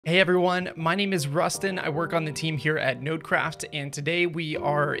Hey everyone, my name is Rustin. I work on the team here at Nodecraft, and today we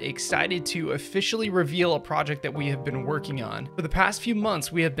are excited to officially reveal a project that we have been working on. For the past few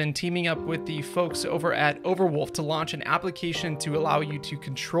months, we have been teaming up with the folks over at Overwolf to launch an application to allow you to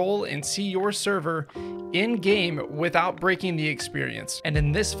control and see your server in-game without breaking the experience. And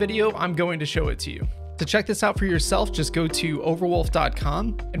in this video, I'm going to show it to you. To check this out for yourself, just go to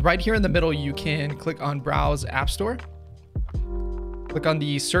overwolf.com, and right here in the middle, you can click on Browse App Store. Click on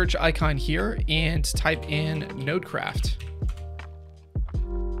the search icon here and type in Nodecraft.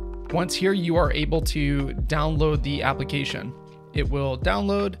 Once here, you are able to download the application. It will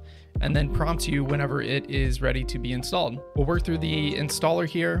download and then prompt you whenever it is ready to be installed. We'll work through the installer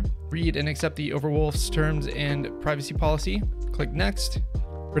here, read and accept the Overwolf's terms and privacy policy. Click next.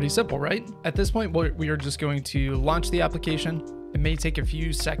 Pretty simple, right? At this point, we are just going to launch the application. It may take a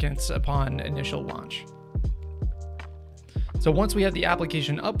few seconds upon initial launch. So once we have the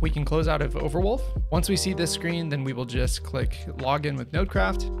application up, we can close out of Overwolf. Once we see this screen, then we will just click Login with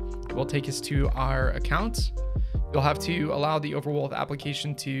Nodecraft. It will take us to our account. You'll have to allow the Overwolf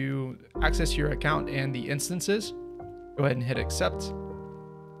application to access your account and the instances. Go ahead and hit Accept.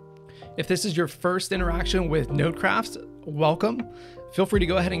 If this is your first interaction with Nodecraft, welcome. Feel free to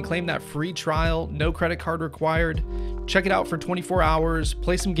go ahead and claim that free trial, no credit card required. Check it out for 24 hours,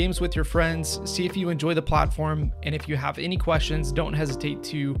 play some games with your friends, see if you enjoy the platform, and if you have any questions, don't hesitate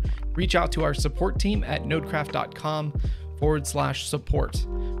to reach out to our support team at nodecraft.com/support.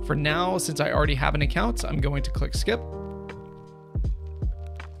 For now, since I already have an account, I'm going to click Skip.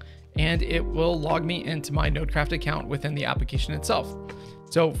 And it will log me into my Nodecraft account within the application itself.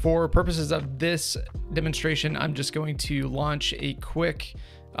 So for purposes of this demonstration, I'm just going to launch a quick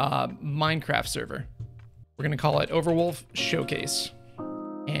Minecraft server. We're going to call it Overwolf Showcase.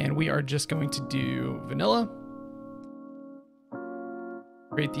 And we are just going to do vanilla,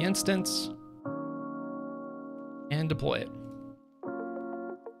 create the instance, and deploy it.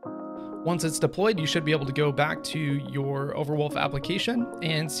 Once it's deployed, you should be able to go back to your Overwolf application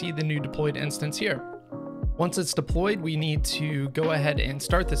and see the new deployed instance here. Once it's deployed, we need to go ahead and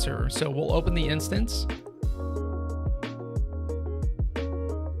start the server. So we'll open the instance.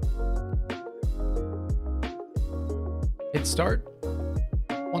 Hit start.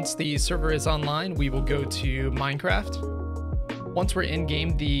 Once the server is online, we will go to Minecraft. Once we're in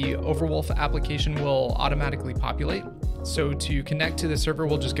game, the Overwolf application will automatically populate. So to connect to the server,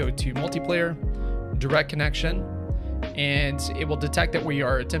 we'll just go to multiplayer, direct connection, and it will detect that we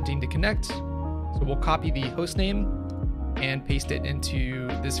are attempting to connect. So we'll copy the host name and paste it into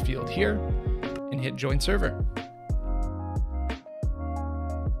this field here and hit join server.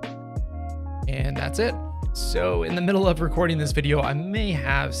 And that's it. So in the middle of recording this video, I may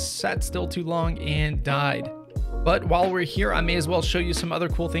have sat still too long and died. But while we're here, I may as well show you some other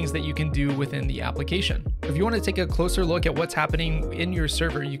cool things that you can do within the application. If you want to take a closer look at what's happening in your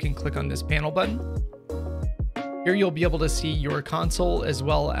server, you can click on this panel button. Here you'll be able to see your console as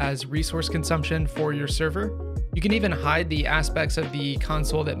well as resource consumption for your server. You can even hide the aspects of the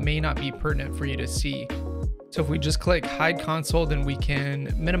console that may not be pertinent for you to see. So if we just click hide console, then we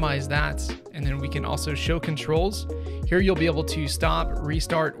can minimize that, and then we can also show controls. Here you'll be able to stop,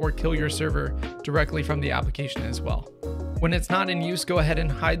 restart, or kill your server directly from the application as well. When it's not in use, go ahead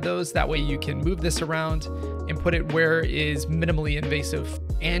and hide those. That way you can move this around and put it where it is minimally invasive.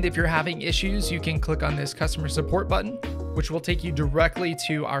 And if you're having issues, you can click on this customer support button, which will take you directly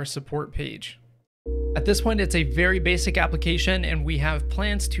to our support page. At this point, it's a very basic application and we have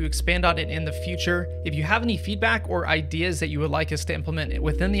plans to expand on it in the future. If you have any feedback or ideas that you would like us to implement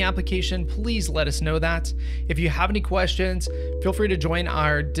within the application, please let us know that. If you have any questions, feel free to join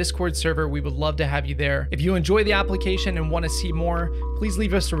our Discord server. We would love to have you there. If you enjoy the application and want to see more, please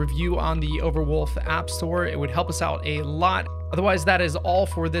leave us a review on the Overwolf App Store. It would help us out a lot. Otherwise, that is all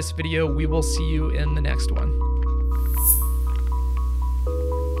for this video. We will see you in the next one.